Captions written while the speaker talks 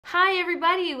Hi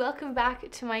everybody, welcome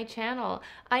back to my channel.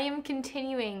 I am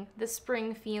continuing the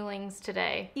spring feelings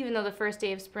today, even though the first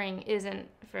day of spring isn't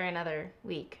for another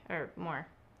week or more.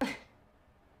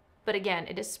 But again,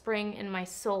 it is spring in my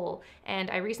soul,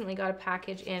 and I recently got a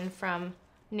package in from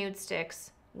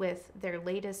Nudestix with their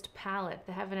latest palette,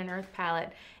 the Heaven and Earth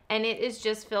palette, and it is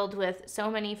just filled with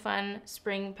so many fun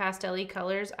spring pastel-y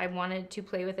colors. I wanted to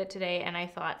play with it today, and I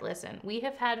thought, listen, we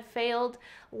have had failed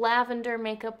lavender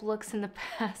makeup looks in the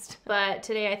past, but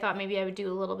today I thought maybe I would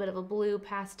do a little bit of a blue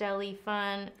pastel-y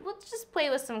fun. Let's just play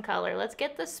with some color. Let's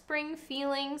get the spring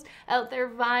feelings out there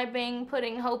vibing,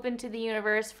 putting hope into the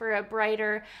universe for a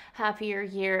brighter, happier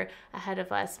year ahead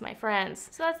of us, my friends.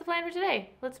 So that's the plan for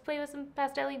today. Let's play with some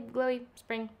pastel-y, glowy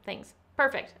spring things.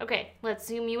 Perfect. Okay, let's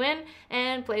zoom you in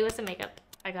and play with some makeup.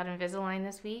 I got Invisalign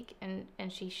this week, and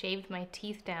she shaved my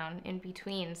teeth down in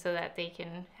between so that they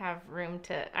can have room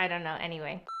to, I don't know,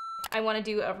 anyway. I want to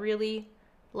do a really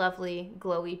lovely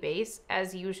glowy base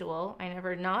as usual. I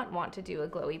never not want to do a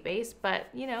glowy base, but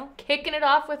you know, kicking it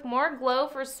off with more glow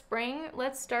for spring.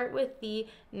 Let's start with the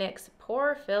NYX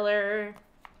Pore Filler.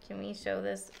 Can we show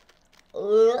this?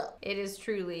 Ugh. It is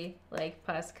truly like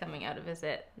pus coming out of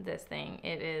this thing.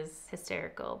 It is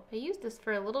hysterical. I used this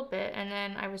for a little bit, and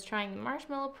then I was trying the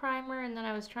marshmallow primer, and then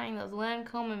I was trying those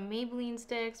Lancome and Maybelline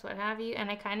sticks, what have you, and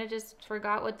I kind of just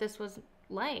forgot what this was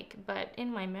like, but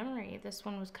in my memory this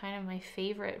one was kind of my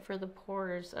favorite for the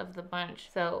pores of the bunch.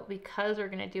 So because we're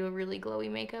gonna do a really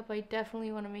glowy makeup, I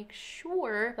definitely want to make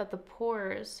sure that the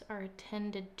pores are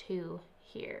attended to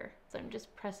here. So I'm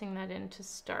just pressing that in to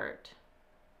start.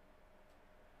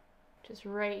 Just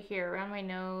right here around my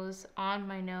nose, on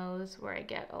my nose, where I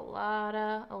get a lot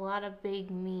of big,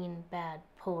 mean, bad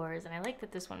pores. And I like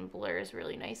that this one blurs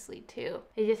really nicely too.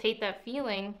 I just hate that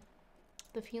feeling,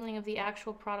 the feeling of the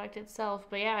actual product itself.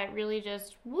 But yeah, it really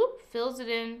just whoop, fills it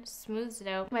in, smooths it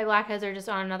out. My blackheads are just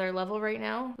on another level right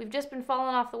now. We've just been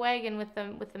falling off the wagon with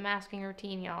the masking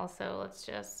routine, y'all. So let's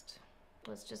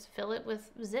just fill it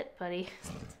with zit putty.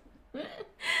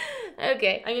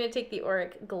 Okay, I'm gonna take the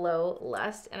Auric Glow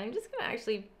Lust, and I'm just gonna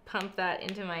actually pump that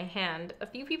into my hand. A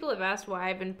few people have asked why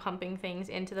I've been pumping things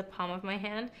into the palm of my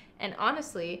hand, and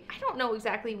honestly, I don't know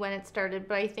exactly when it started,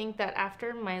 but I think that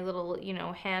after my little, you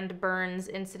know, hand burns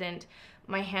incident,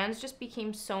 my hands just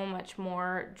became so much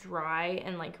more dry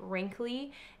and like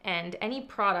wrinkly, and any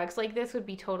products like this would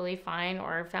be totally fine,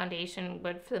 or foundation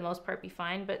would for the most part be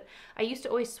fine, but I used to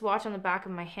always swatch on the back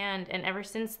of my hand, and ever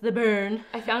since the burn,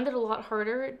 I found it a lot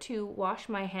harder to wash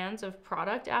my hands of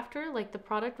product after. Like the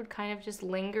product would kind of just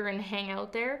linger and hang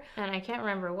out there, and I can't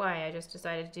remember why. I just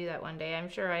decided to do that one day. I'm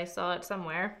sure I saw it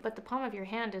somewhere, but the palm of your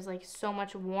hand is like so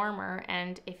much warmer,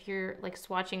 and if you're like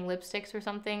swatching lipsticks or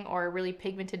something, or a really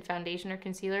pigmented foundation or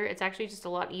concealer, it's actually just a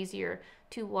lot easier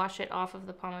to wash it off of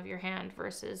the palm of your hand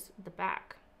versus the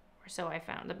back. Or so I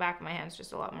found. The back of my hand is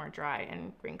just a lot more dry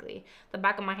and wrinkly. The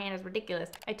back of my hand is ridiculous.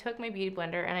 I took my beauty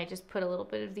blender and I just put a little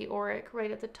bit of the Auric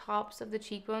right at the tops of the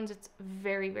cheekbones. It's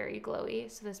very, very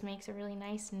glowy. So this makes a really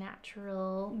nice,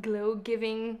 natural,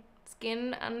 glow-giving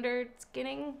skin under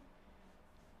skinning.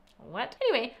 What?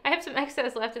 Anyway, I have some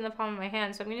excess left in the palm of my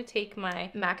hand, so I'm going to take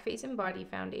my MAC Face and Body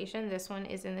Foundation. This one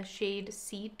is in the shade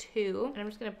C2, and I'm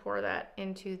just going to pour that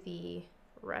into the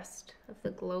rest of the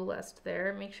Glow Lust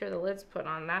there. Make sure the lid's put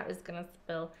on. That is going to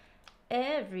spill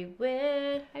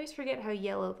everywhere. I always forget how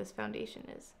yellow this foundation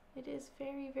is. It is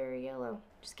very, very yellow.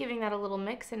 Just giving that a little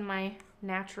mix in my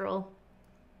natural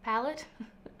palette.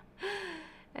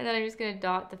 And then I'm just going to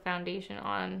dot the foundation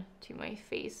on to my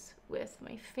face with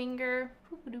my finger.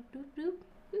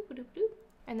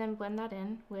 And then blend that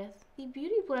in with the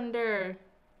Beauty Blender.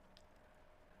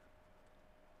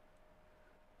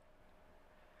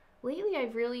 Lately,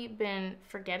 I've really been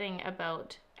forgetting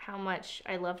about how much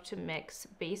I love to mix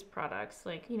base products.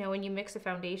 Like, you know, when you mix a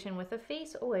foundation with a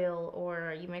face oil,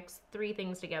 or you mix three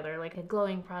things together, like a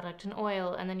glowing product, an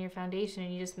oil, and then your foundation,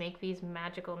 and you just make these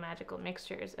magical, magical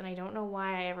mixtures. And I don't know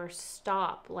why I ever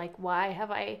stop. Like, why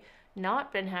have I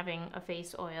not been having a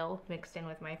face oil mixed in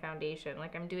with my foundation?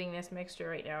 Like, I'm doing this mixture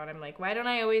right now, and I'm like, why don't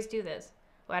I always do this?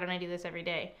 Why don't I do this every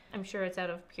day? I'm sure it's out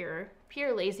of pure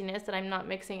laziness that I'm not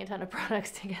mixing a ton of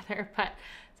products together, but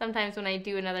sometimes when I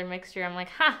do another mixture, I'm like,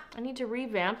 ha, I need to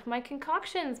revamp my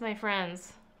concoctions, my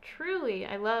friends. Truly,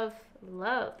 I love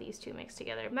these two mixed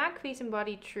together. MAC Face and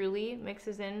Body truly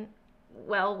mixes in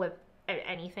well with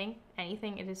anything.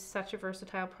 It is such a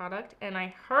versatile product, and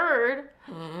I heard,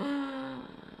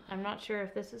 I'm not sure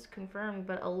if this is confirmed,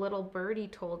 but a little birdie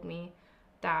told me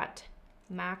that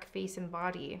MAC Face and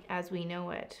Body as we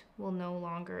know it will no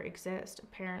longer exist.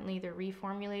 Apparently they're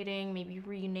reformulating, maybe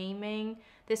renaming.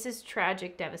 This is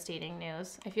tragic, devastating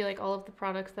news. I feel like all of the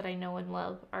products that I know and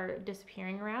love are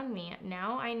disappearing around me.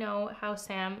 Now I know how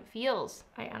Sam feels.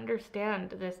 I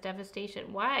understand this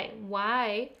devastation. Why?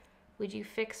 Why would you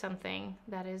fix something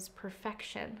that is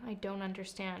perfection? I don't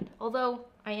understand. Although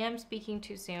I am speaking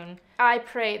too soon. I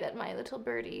pray that my little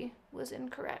birdie was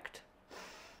incorrect.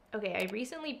 Okay, I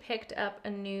recently picked up a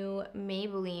new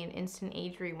Maybelline Instant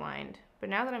Age Rewind, but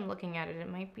now that I'm looking at it,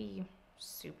 it might be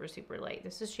super, super light.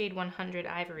 This is shade 100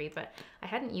 Ivory, but I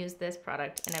hadn't used this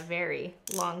product in a very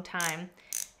long time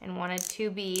and wanted to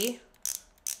be...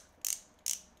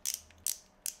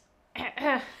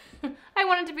 I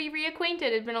wanted to be reacquainted.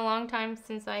 It'd been a long time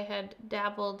since I had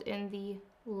dabbled in the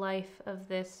life of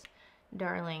this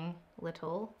darling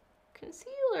little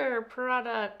concealer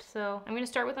product. So I'm going to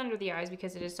start with under the eyes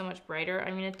because it is so much brighter.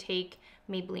 I'm going to take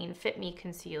Maybelline Fit Me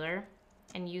concealer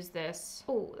and use this.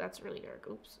 Oh, that's really dark.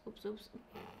 Oops, oops, oops.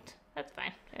 That's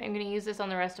fine. I'm going to use this on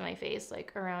the rest of my face,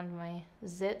 like around my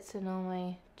zits and all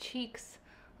my cheeks,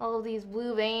 all of these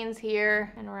blue veins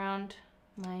here, and around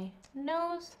my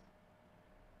nose.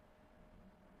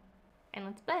 And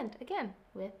let's blend again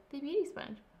with the beauty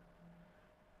sponge.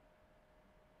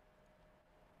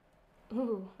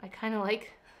 Ooh, I kind of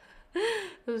like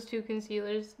those two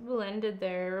concealers blended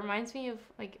there. It reminds me of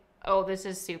like, oh, this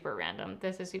is super random.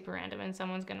 This is super random. And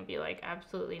someone's going to be like,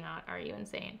 absolutely not. Are you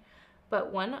insane?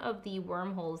 But one of the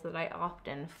wormholes that I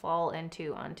often fall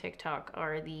into on TikTok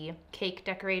are the cake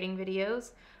decorating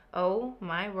videos. Oh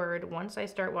my word. Once I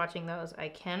start watching those, I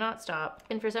cannot stop.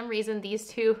 And for some reason, these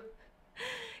two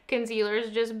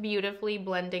concealers just beautifully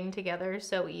blending together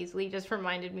so easily just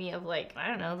reminded me of, like, I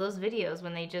don't know, those videos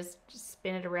when they just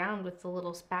spin it around with the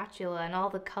little spatula and all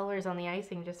the colors on the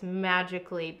icing just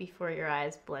magically before your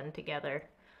eyes blend together.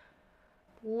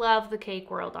 Love the cake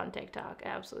world on TikTok,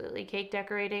 absolutely. Cake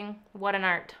decorating, what an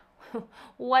art.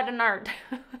 What an art.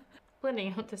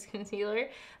 Blending out this concealer.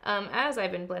 As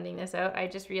I've been blending this out, I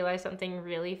just realized something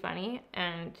really funny,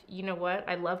 and you know what?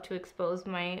 I love to expose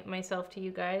myself to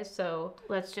you guys, so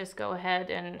let's just go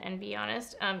ahead and be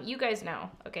honest. You guys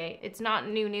know, okay? It's not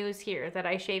new news here that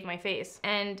I shave my face,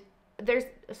 and there's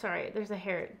a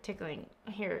hair tickling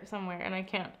here somewhere, and I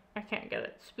can't get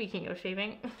it. Speaking of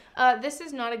shaving. This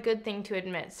is not a good thing to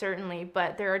admit, certainly,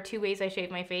 but there are two ways I shave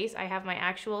my face. I have my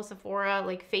actual Sephora,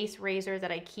 like, face razor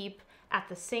that I keep at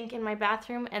the sink in my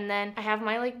bathroom, and then I have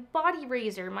my like body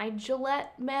razor, my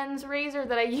Gillette men's razor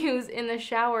that I use in the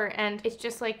shower, and it's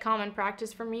just like common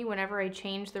practice for me whenever I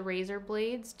change the razor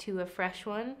blades to a fresh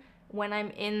one. When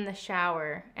I'm in the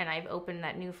shower and I've opened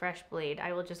that new fresh blade,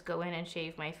 I will just go in and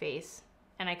shave my face,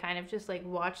 and I kind of just like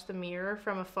watch the mirror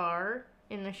from afar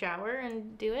in the shower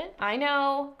and do it. I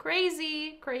know,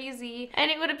 crazy, crazy, and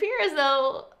it would appear as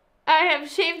though I have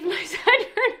shaved my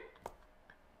sideburn.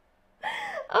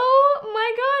 Oh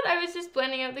my god, I was just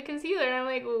blending out the concealer and I'm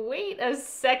like, wait a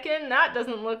second, that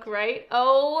doesn't look right.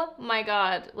 Oh my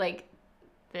god, like,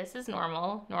 this is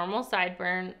normal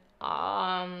sideburn.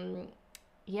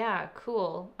 Yeah,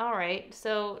 cool. All right,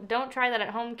 so don't try that at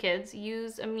home, kids.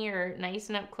 Use a mirror nice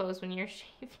and up close when you're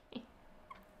shaving.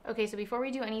 Okay, so before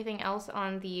we do anything else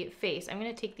on the face, I'm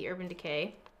gonna take the Urban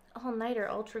Decay All Nighter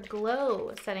Ultra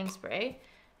Glow setting spray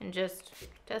and just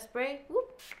test spray.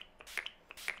 Whoop.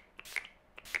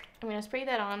 I'm gonna spray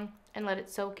that on and let it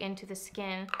soak into the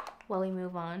skin while we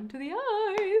move on to the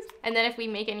eyes. And then if we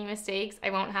make any mistakes, I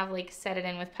won't have like set it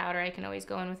in with powder. I can always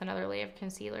go in with another layer of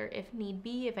concealer if need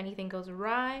be, if anything goes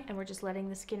awry. And we're just letting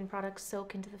the skin products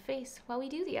soak into the face while we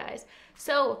do the eyes.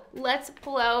 So let's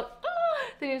pull out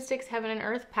the Nudestix Heaven and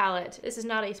Earth palette. This is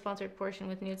not a sponsored portion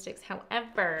with Nudestix.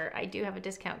 However, I do have a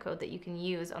discount code that you can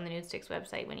use on the Nudestix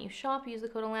website. When you shop, use the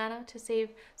code Alana to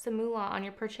save some moolah on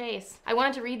your purchase. I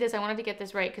wanted to read this. I wanted to get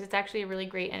this right because it's actually a really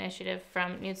great initiative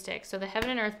from Nudestix. So the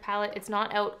Heaven and Earth palette, it's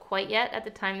not out quite yet at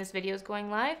the time this video is going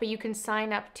live, but you can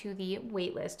sign up to the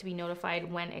waitlist to be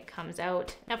notified when it comes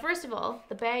out. Now, first of all,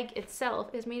 the bag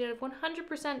itself is made out of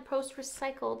 100%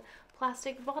 post-recycled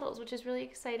plastic bottles, which is really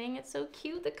exciting. It's so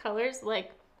cute. The colors,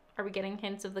 like, are we getting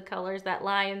hints of the colors that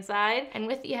lie inside? And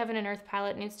with the Heaven and Earth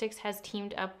palette, Nudestix has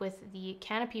teamed up with the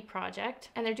Canopy Project,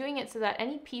 and they're doing it so that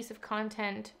any piece of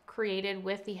content created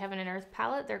with the Heaven and Earth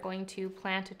palette, they're going to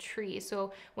plant a tree.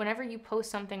 So whenever you post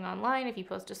something online, if you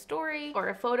post a story or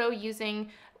a photo using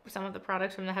some of the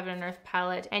products from the Heaven and Earth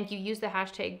palette, and you use the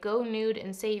hashtag Go Nude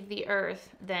and Save the Earth,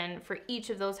 then for each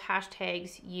of those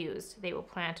hashtags used, they will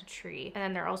plant a tree. And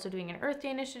then they're also doing an Earth Day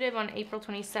initiative on April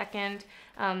 22nd.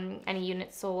 Any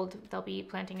units sold, they'll be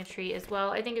planting a tree as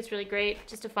well. I think it's really great.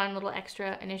 Just a fun little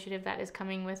extra initiative that is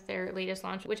coming with their latest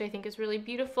launch, which I think is really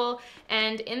beautiful.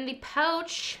 And in the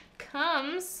pouch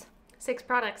comes 6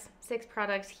 products. 6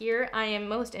 products here. I am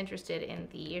most interested in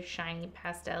the shiny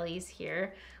pastels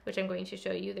here, which I'm going to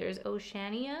show you. There's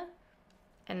Oceania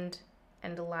and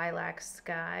Lilac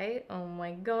Sky. Oh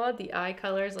my god, the eye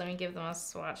colors. Let me give them a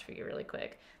swatch for you really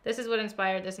quick. This is what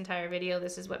inspired this entire video.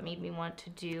 This is what made me want to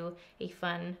do a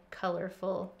fun,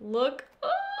 colorful look. Oh!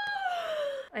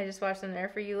 I just watched them there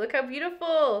for you. Look how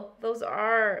beautiful those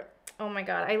are. Oh my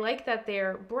god, I like that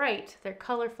they're bright, they're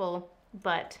colorful,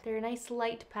 but they're a nice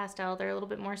light pastel. They're a little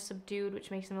bit more subdued,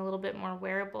 which makes them a little bit more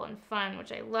wearable and fun,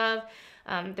 which I love.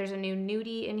 There's a new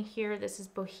nudie in here. This is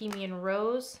Bohemian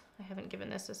Rose. I haven't given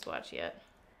this a swatch yet.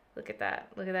 Look at that.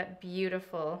 Look at that.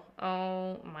 Beautiful.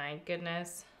 Oh my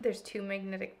goodness. There's 2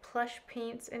 magnetic plush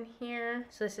paints in here.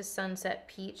 So this is Sunset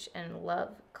Peach and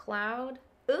Love Cloud.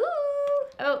 Ooh!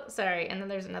 Oh, sorry. And then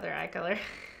there's another eye color.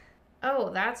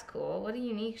 Oh, that's cool. What a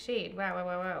unique shade. Wow, wow,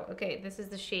 wow, wow. Okay, this is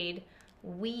the shade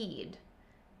Weed.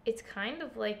 It's kind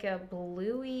of like a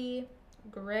bluey,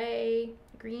 gray,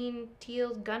 green,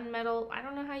 teal, gunmetal. I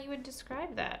don't know how you would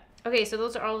describe that. Okay, so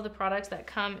those are all of the products that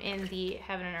come in the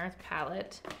Heaven and Earth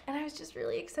palette. And I was just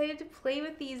really excited to play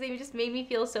with these. They just made me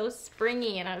feel so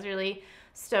springy, and I was really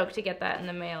stoked to get that in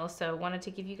the mail. So wanted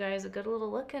to give you guys a good little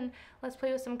look, and let's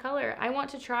play with some color. I want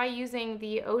to try using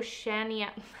the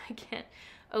Oceania,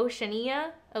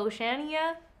 Oceania.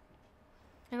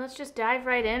 And let's just dive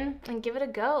right in and give it a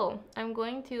go. I'm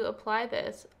going to apply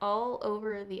this all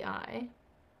over the eye.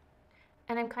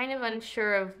 And I'm kind of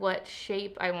unsure of what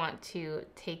shape I want to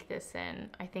take this in.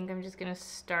 I think I'm just gonna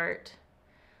start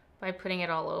by putting it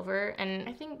all over. And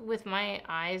I think with my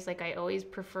eyes, like I always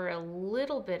prefer a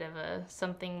little bit of a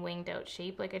something winged out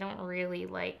shape. Like I don't really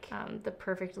like the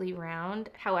perfectly round.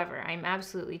 However, I'm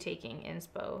absolutely taking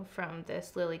inspo from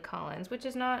this Lily Collins, which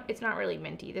is not, it's not really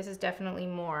minty. This is definitely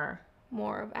more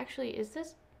of, actually, is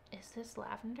this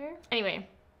lavender? Anyway,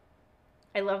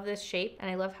 I love this shape,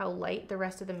 and I love how light the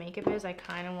rest of the makeup is. I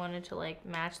kind of wanted to like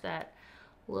match that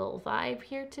little vibe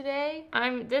here today.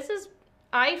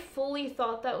 I fully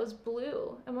thought that was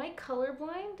blue. Am I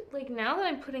colorblind? Like now that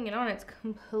I'm putting it on, it's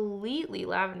completely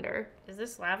lavender. Is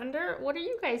this lavender? What are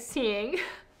you guys seeing?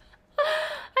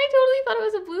 I totally thought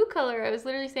it was a blue color. I was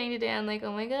literally saying to Dan, like,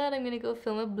 oh my god, I'm gonna go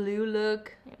film a blue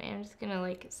look. Anyway, I'm just gonna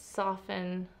like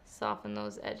soften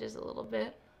those edges a little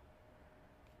bit.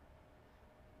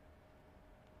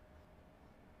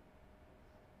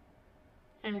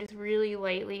 I'm just really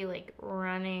lightly like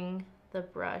running the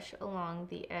brush along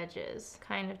the edges,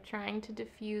 kind of trying to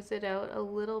diffuse it out a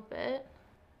little bit.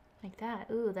 Like that.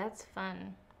 Ooh, that's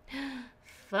fun.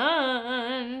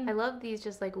 Fun! I love these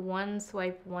just like one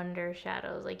swipe wonder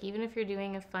shadows. Like even if you're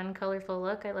doing a fun, colorful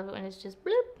look, I love it when it's just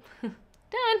bloop,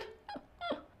 done.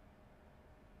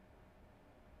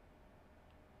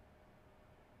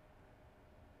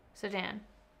 So Dan,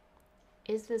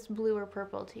 is this blue or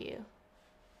purple to you?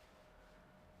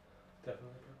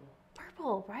 Definitely purple.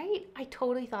 Purple, right? I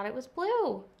totally thought it was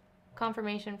blue.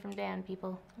 Confirmation from Dan,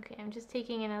 people. Okay, I'm just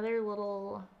taking another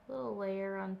little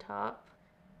layer on top.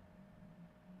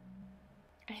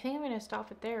 I think I'm gonna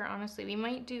stop it there, honestly. We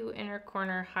might do inner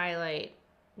corner highlight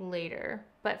later,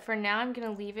 but for now I'm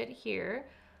gonna leave it here.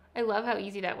 I love how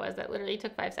easy that was. That literally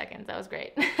took 5 seconds. That was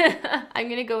great. I'm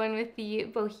gonna go in with the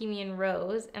Bohemian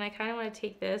Rose, and I kind of want to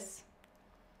take this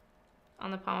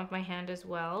on the palm of my hand as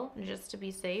well, just to be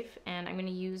safe. And I'm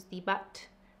gonna use the butt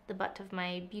of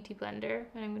my beauty blender,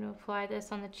 and I'm gonna apply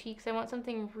this on the cheeks. I want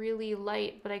something really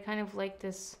light, but I kind of like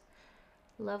this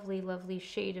lovely, lovely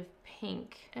shade of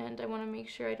pink. And I want to make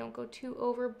sure I don't go too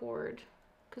overboard,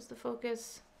 because the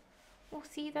focus, well,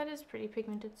 see, that is pretty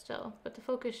pigmented still, but the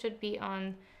focus should be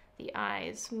on the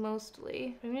eyes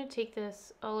mostly. I'm gonna take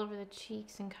this all over the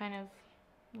cheeks and kind of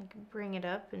like bring it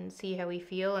up and see how we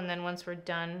feel. And then once we're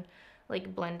done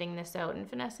like blending this out and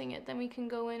finessing it, then we can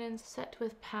go in and set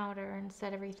with powder and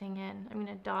set everything in. I'm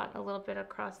gonna dot a little bit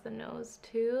across the nose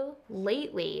too.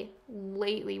 Lately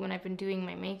when I've been doing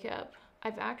my makeup,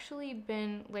 I've actually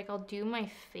been like, I'll do my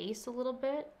face a little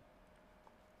bit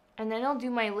and then I'll do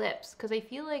my lips, because I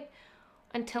feel like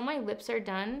until my lips are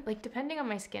done, like depending on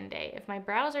my skin day, if my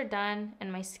brows are done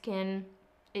and my skin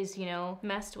is, you know,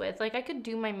 messed with, like I could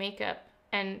do my makeup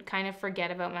and kind of forget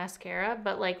about mascara,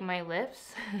 but like my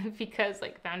lips, because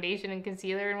like foundation and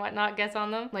concealer and whatnot gets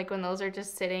on them, like when those are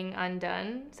just sitting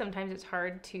undone, sometimes it's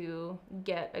hard to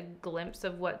get a glimpse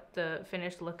of what the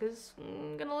finished look is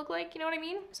gonna look like, you know what I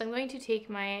mean? So I'm going to take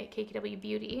my KKW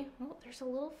Beauty. Oh, there's a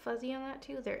little fuzzy on that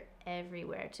too. They're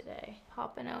everywhere today,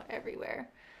 popping out everywhere.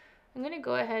 I'm gonna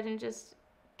go ahead and just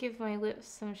give my lips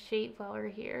some shade flour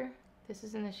here. This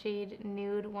is in the shade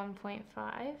Nude 1.5.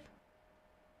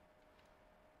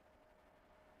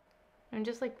 I'm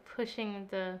just like pushing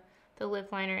the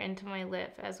lip liner into my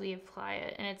lip as we apply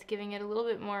it, and it's giving it a little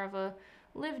bit more of a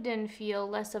lived-in feel,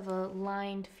 less of a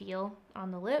lined feel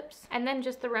on the lips. And then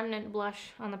just the remnant blush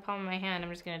on the palm of my hand,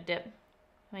 I'm just gonna dip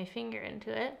my finger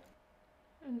into it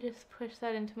and just push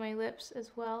that into my lips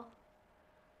as well.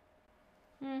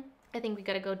 I think we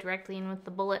gotta go directly in with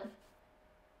the bullet.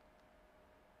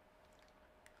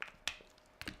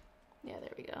 Yeah,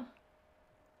 there we go.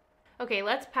 Okay,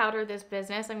 let's powder this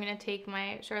business. I'm gonna take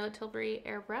my Charlotte Tilbury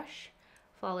airbrush,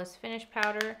 Flawless Finish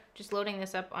Powder, just loading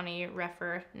this up on a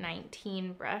Refer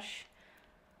 19 brush.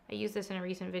 I used this in a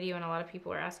recent video and a lot of people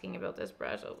were asking about this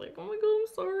brush. I was like, oh my god,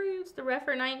 I'm sorry, it's the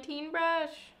Refer 19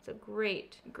 brush. It's a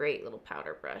great, great little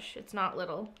powder brush. It's not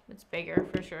little, it's bigger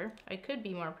for sure. I could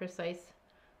be more precise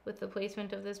with the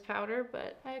placement of this powder,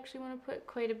 but I actually want to put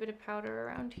quite a bit of powder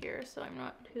around here, so I'm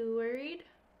not too worried.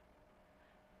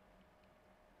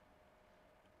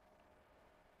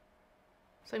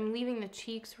 So I'm leaving the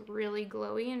cheeks really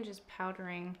glowy and just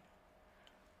powdering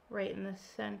right in the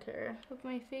center of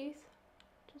my face,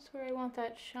 just where I want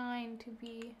that shine to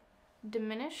be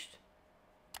diminished.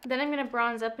 Then I'm gonna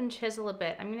bronze up and chisel a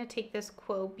bit. I'm gonna take this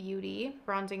Quo Beauty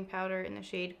bronzing powder in the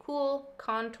shade Cool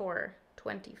Contour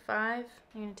 25.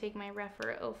 I'm gonna take my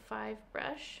Refer 05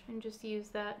 brush and just use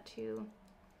that to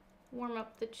warm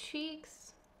up the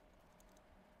cheeks.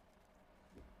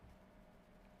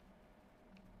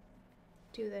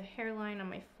 Do the hairline on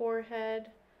my forehead,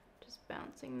 just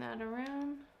bouncing that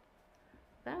around,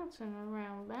 bouncing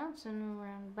around, bouncing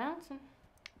around, bouncing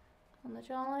on the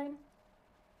jawline.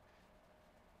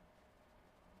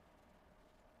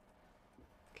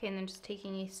 Okay, and then just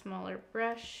taking a smaller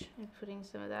brush and putting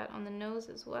some of that on the nose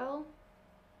as well.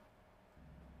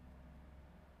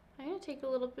 I'm gonna take a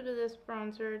little bit of this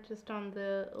bronzer just on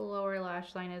the lower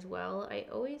lash line as well. I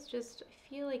always just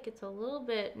feel like it's a little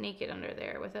bit naked under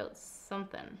there without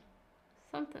something.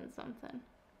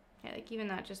 Yeah, like even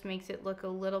that just makes it look a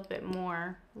little bit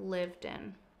more lived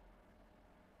in.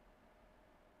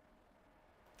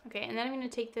 Okay, and then I'm gonna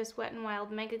take this Wet n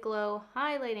Wild Mega Glow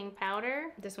highlighting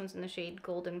powder. This one's in the shade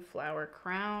Golden Flower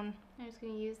Crown. I'm just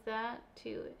gonna use that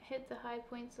to hit the high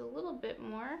points a little bit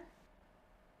more.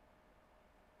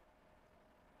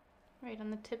 Right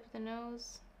on the tip of the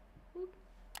nose.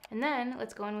 And then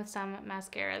let's go in with some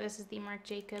mascara. This is the Marc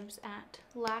Jacobs at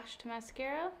Lashed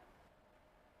Mascara.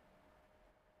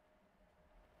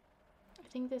 I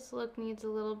think this look needs a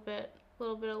little bit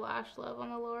of lash love on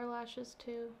the lower lashes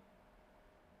too.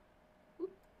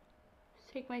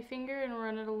 Just take my finger and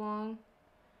run it along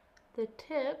the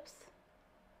tips.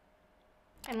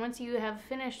 And once you have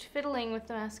finished fiddling with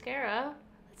the mascara,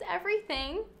 that's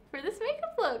everything for this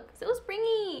makeup look. So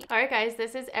springy. All right guys,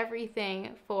 this is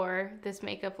everything for this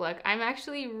makeup look. I'm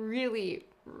actually really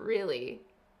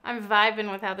I'm vibing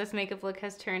with how this makeup look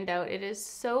has turned out. It is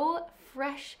so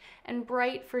fresh and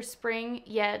bright for spring,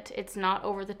 yet it's not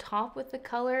over the top with the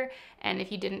color. And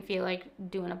if you didn't feel like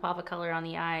doing a pop of color on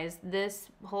the eyes, this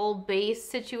whole base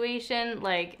situation,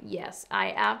 like, yes,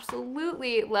 I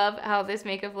absolutely love how this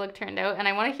makeup look turned out. And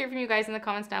I want to hear from you guys in the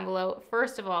comments down below.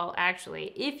 First of all,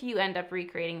 actually, if you end up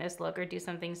recreating this look or do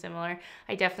something similar,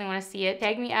 I definitely want to see it.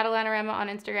 Tag me at Alanorama on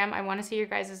Instagram. I want to see your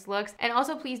guys' looks. And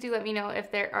also please do let me know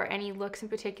if there are any looks in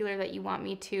particular that you want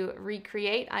me to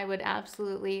recreate. I would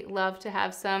absolutely love to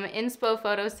have some inspo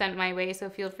photos sent my way, so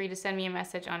feel free to send me a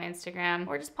message on Instagram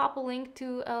or just pop a link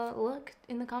to a look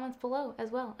in the comments below as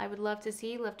well. I would love to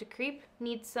see, love to creep.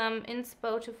 Need some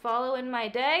inspo to follow in my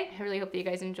day. I really hope that you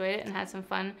guys enjoyed it and had some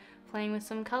fun playing with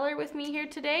some color with me here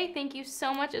today. Thank you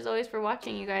so much as always for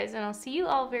watching, you guys, and I'll see you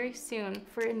all very soon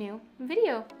for a new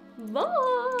video.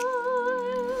 Bye!